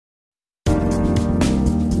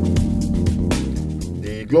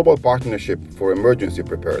Global Partnership for Emergency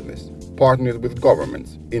Preparedness partnered with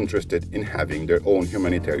governments interested in having their own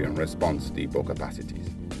humanitarian response depot capacities.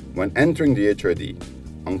 When entering the HRD,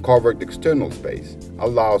 uncovered external space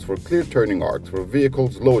allows for clear turning arcs for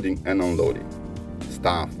vehicles loading and unloading,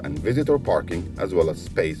 staff and visitor parking, as well as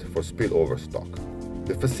space for spillover stock.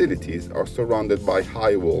 The facilities are surrounded by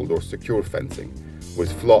high-walled or secure fencing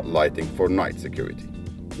with flood lighting for night security.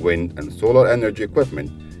 Wind and solar energy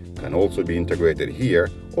equipment can also be integrated here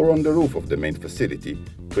or on the roof of the main facility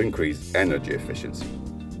to increase energy efficiency.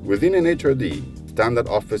 Within an HRD, standard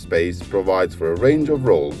office space provides for a range of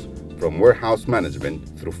roles from warehouse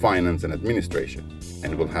management through finance and administration,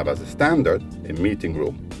 and will have as a standard a meeting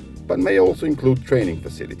room, but may also include training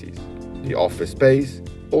facilities. The office space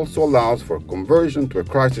also allows for conversion to a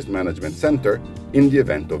crisis management center in the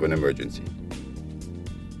event of an emergency.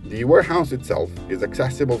 The warehouse itself is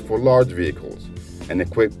accessible for large vehicles and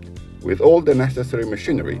equipped with all the necessary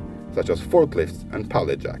machinery such as forklifts and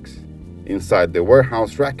pallet jacks. Inside the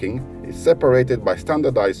warehouse, racking is separated by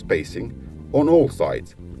standardized spacing on all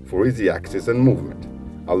sides for easy access and movement,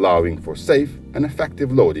 allowing for safe and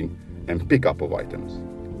effective loading and pickup of items.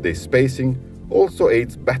 This spacing also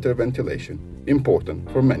aids better ventilation, important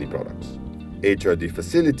for many products. HRD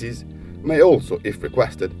facilities may also, if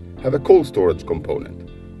requested, have a cold storage component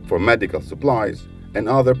for medical supplies and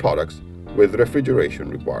other products with refrigeration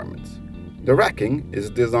requirements. The racking is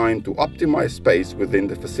designed to optimize space within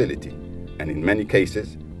the facility, and in many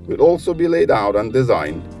cases will also be laid out and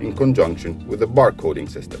designed in conjunction with a barcoding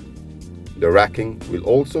system. The racking will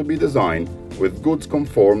also be designed with goods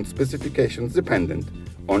conformed specifications dependent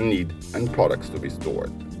on need and products to be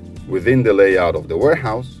stored. Within the layout of the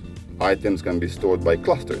warehouse, items can be stored by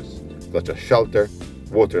clusters, such as shelter,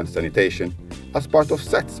 water and sanitation, as part of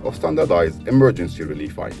sets of standardized emergency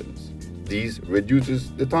relief items. These reduces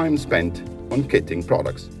the time spent on kitting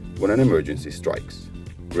products when an emergency strikes.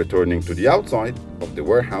 Returning to the outside of the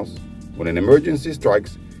warehouse, when an emergency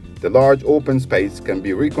strikes, the large open space can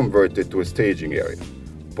be reconverted to a staging area,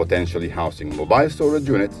 potentially housing mobile storage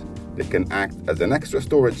units that can act as an extra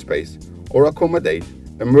storage space or accommodate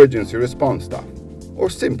emergency response staff, or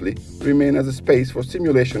simply remain as a space for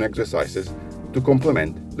simulation exercises to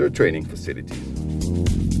complement their training facilities.